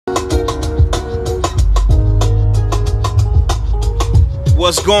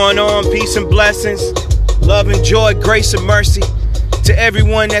What's going on? Peace and blessings, love and joy, grace and mercy to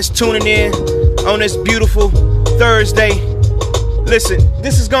everyone that's tuning in on this beautiful Thursday. Listen,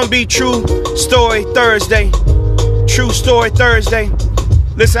 this is gonna be True Story Thursday. True Story Thursday.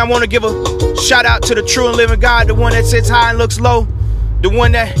 Listen, I want to give a shout out to the true and living God, the one that sits high and looks low, the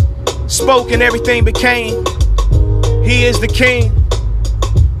one that spoke and everything became. He is the King.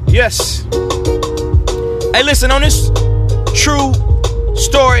 Yes. Hey, listen, on this True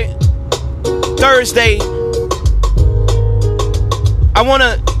Story Thursday, I want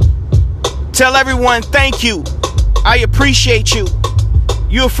to tell everyone thank you. I appreciate you.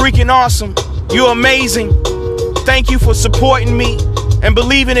 You're freaking awesome. You're amazing. Thank you for supporting me and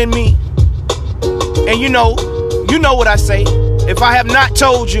believing in me. And you know what I say. If I have not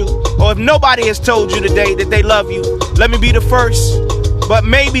told you, or if nobody has told you today that they love you, let me be the first. But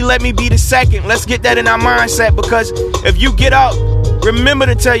maybe let me be the second. Let's get that in our mindset, because if you get up, remember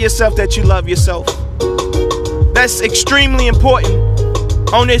to tell yourself that you love yourself. That's extremely important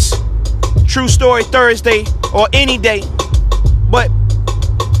on this True Story Thursday or any day. But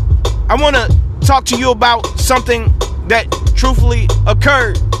I want to talk to you about something that truthfully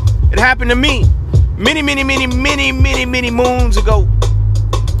occurred. It happened to me many moons ago.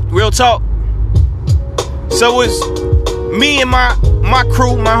 Real talk. So it was me and my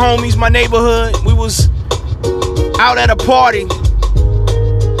crew, my homies, my neighborhood. We was out at a party,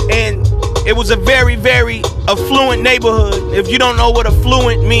 and it was a very affluent neighborhood. If you don't know what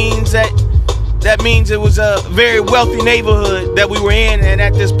affluent means, that means it was a very wealthy neighborhood that we were in, and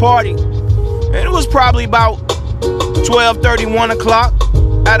at this party. And it was probably about 12:30, 1 o'clock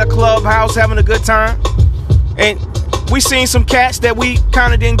at a clubhouse having a good time. And we seen some cats that we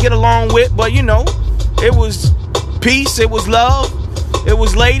kind of didn't get along with, but it was peace, it was love, it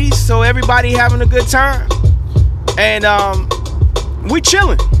was ladies, so everybody having a good time. And we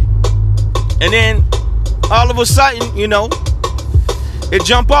chilling. And then all of a sudden, it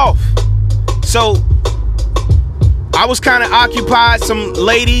jump off. So I was kind of occupied. Some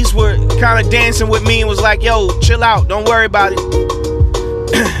ladies were kind of dancing with me and was like, yo, chill out, don't worry about it.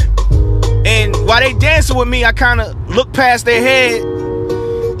 And while they dancing with me, I kind of look past their head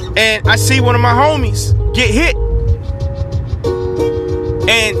and I see one of my homies get hit.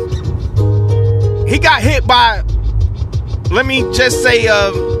 And he got hit by, let me just say,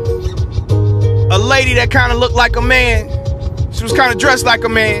 a lady that kind of looked like a man. She was kind of dressed like a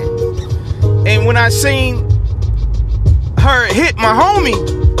man. And when I seen her hit my homie,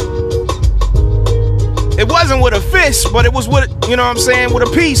 it wasn't with a fist, but it was with, with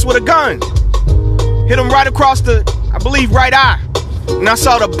a piece, with a gun. Hit him right across the, I believe, right eye. And I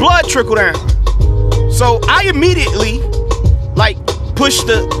saw the blood trickle down. So I immediately, pushed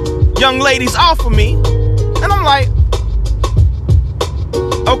the young ladies off of me. And I'm like,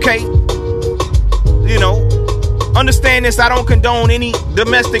 okay, understand this. I don't condone any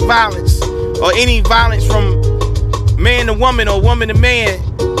domestic violence or any violence from man to woman or woman to man.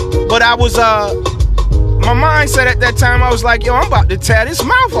 But I was, my mindset at that time, I was like, yo, I'm about to tear this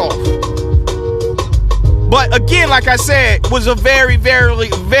mouth off. But again, like I said, was a very manly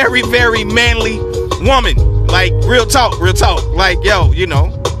woman. Like, real talk. Like, yo,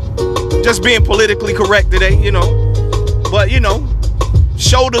 just being politically correct today, But,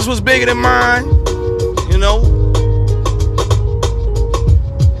 shoulders was bigger than mine,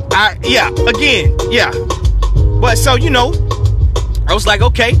 But so, I was like,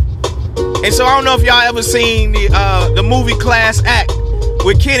 okay. And so I don't know if y'all ever seen the movie Class Act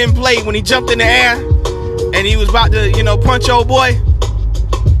with Kid and Play when he jumped in the air and he was about to, punch old boy.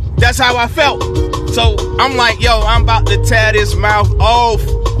 That's how I felt. So I'm like, yo, I'm about to tear this mouth off.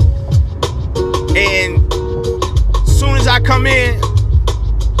 And as soon as I come in,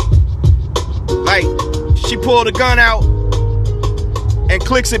 she pulled a gun out and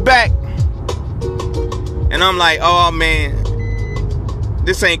clicks it back. And I'm like, oh man,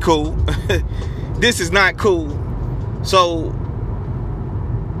 this ain't cool. This is not cool. So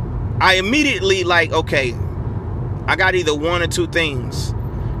I immediately okay, I got either one or two things.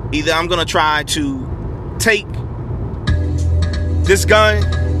 Either I'm gonna try to take this gun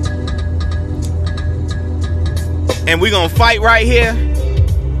and we're gonna fight right here,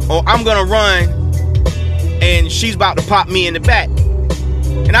 or I'm gonna run and she's about to pop me in the back.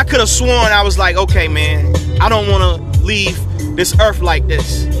 And I could have sworn I was like, okay, man, I don't want to leave this earth like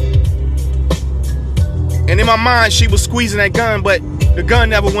this. And in my mind, she was squeezing that gun, but the gun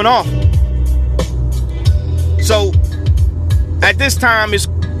never went off. So at this time, it's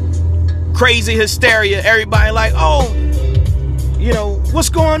crazy hysteria. Everybody like, oh, what's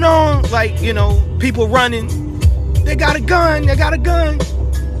going on? Like, people running. they got a gun.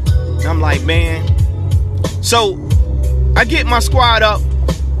 And I'm like, man. So I get my squad up.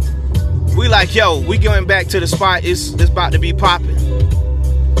 We like, yo, we going back to the spot. It's about to be popping.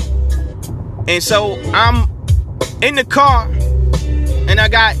 And so I'm in the car, and I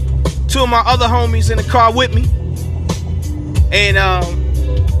got two of my other homies in the car with me. And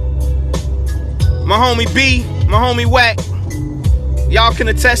my homie B, my homie Wack, y'all can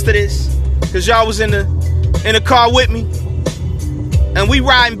attest to this, because y'all was in the car with me. And we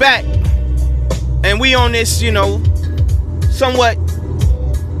riding back. And we on this, somewhat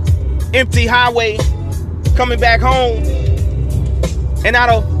empty highway coming back home. And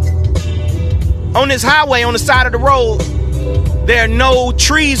on this highway, on the side of the road, there are no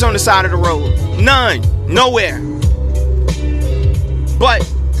trees on the side of the road. None. Nowhere. But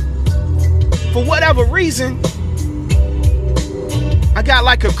for whatever reason, I got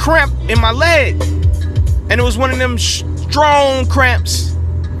like a cramp in my leg. And it was one of them strong cramps.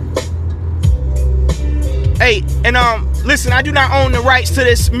 Hey, and listen, I do not own the rights to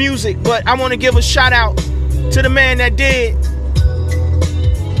this music, but I want to give a shout out to the man that did.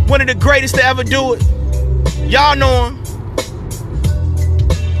 One of the greatest to ever do it. Y'all know him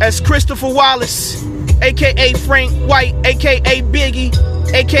as Christopher Wallace, aka Frank White, aka Biggie,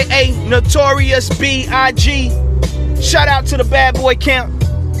 aka Notorious B.I.G. Shout out to the Bad Boy Camp,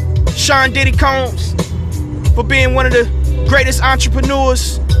 Sean Diddy Combs, for being one of the greatest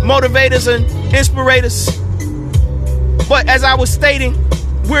entrepreneurs, motivators, and inspirators. But as I was stating,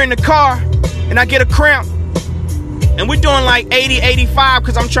 we're in the car and I get a cramp. And we're doing like 80, 85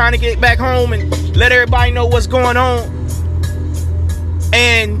 because I'm trying to get back home and let everybody know what's going on.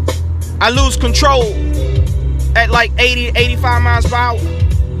 And I lose control at like 80, 85 miles per hour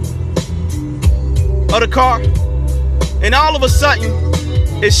of the car. And all of a sudden,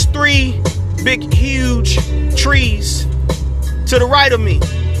 it's 3 big, huge trees to the right of me.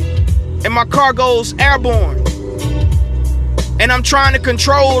 And my car goes airborne. And I'm trying to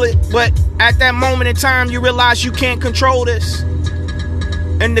control it, but at that moment in time, you realize you can't control this.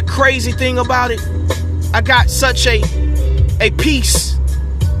 And the crazy thing about it, I got such a peace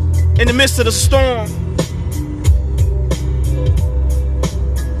in the midst of the storm.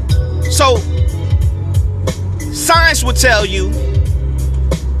 So, science would tell you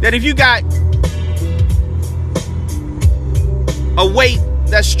that if you got a weight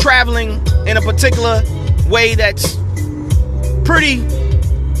that's traveling in a particular way that's pretty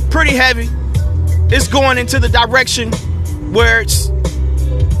heavy, it's going into the direction where it's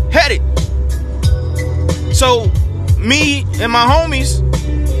headed. So me and my homies,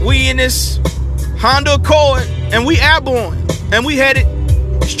 we in this Honda Accord and we airborne and we headed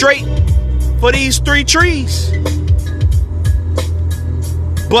straight for these 3 trees.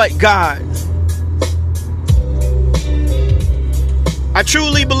 But God, I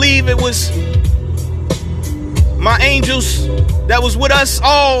truly believe it was my angels that was with us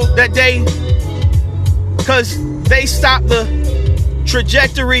all that day, because they stopped the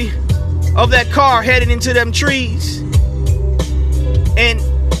trajectory of that car heading into them trees, and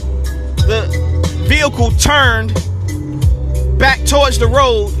the vehicle turned back towards the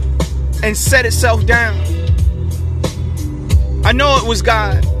road and set itself down. I know it was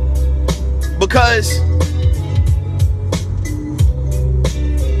God, because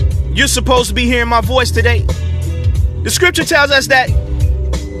you're supposed to be hearing my voice today. The scripture tells us that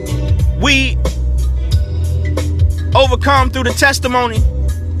we overcome through the testimony.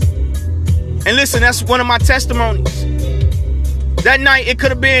 And listen, that's one of my testimonies. That night, it could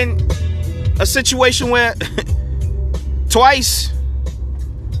have been a situation where twice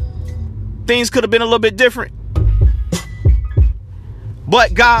things could have been a little bit different.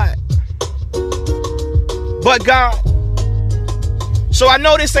 But God. So I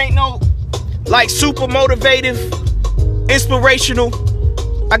know this ain't no like super motivative, inspirational.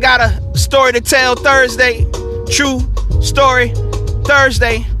 I got a story to tell Thursday. True story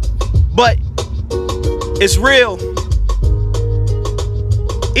Thursday. But it's real.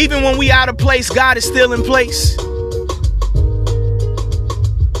 Even when we out of place, God is still in place.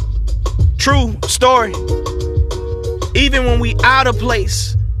 True story. Even when we out of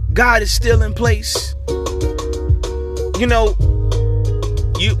place, God is still in place. You know,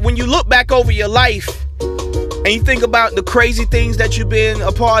 when you look back over your life and you think about the crazy things that you've been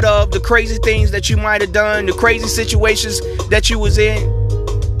a part of, the crazy things that you might have done, the crazy situations that you was in,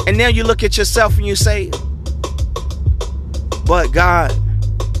 and then you look at yourself and you say, but God.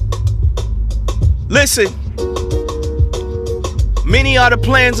 Listen, many are the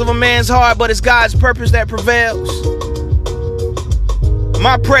plans of a man's heart, but it's God's purpose that prevails.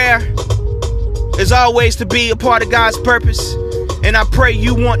 My prayer is always to be a part of God's purpose. And I pray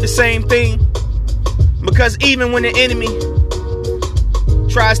you want the same thing. Because even when the enemy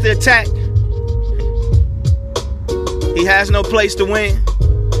tries to attack, he has no place to win.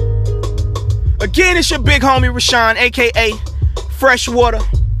 Again, it's your big homie Rashawn, aka Freshwater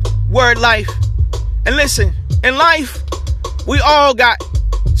Word Life. And listen, in life, we all got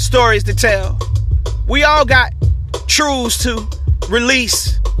stories to tell. We all got truths to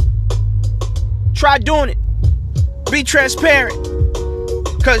release. Try doing it. Be transparent.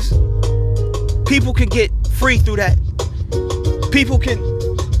 Because people can get free through that. People can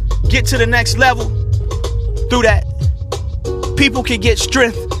get to the next level through that. People can get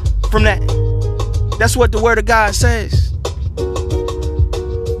strength from that. That's what the word of God says.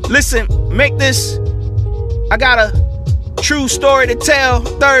 Listen, make this, I got a true story to tell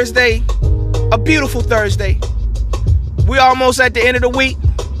Thursday, a beautiful Thursday. We almost at the end of the week.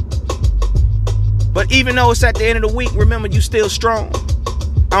 But even though it's at the end of the week, remember, you still strong.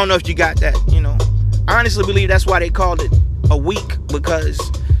 I don't know if you got that, I honestly believe that's why they called it a week, because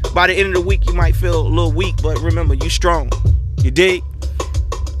by the end of the week, you might feel a little weak, but remember, you strong. You dig?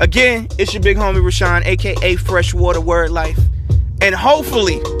 Again, it's your big homie Rashawn, aka Freshwater Word Life. And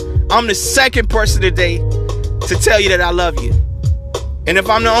hopefully, I'm the second person today to tell you that I love you. And if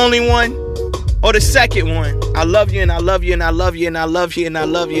I'm the only one, or the second one, I love you and I love you and I love you and I love you and I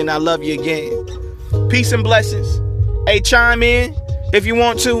love you and I love you again. Peace and blessings. Hey, chime in if you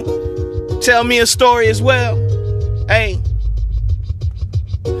want to. Tell me a story as well. Hey,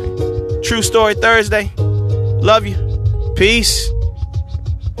 True Story Thursday. Love you. Peace.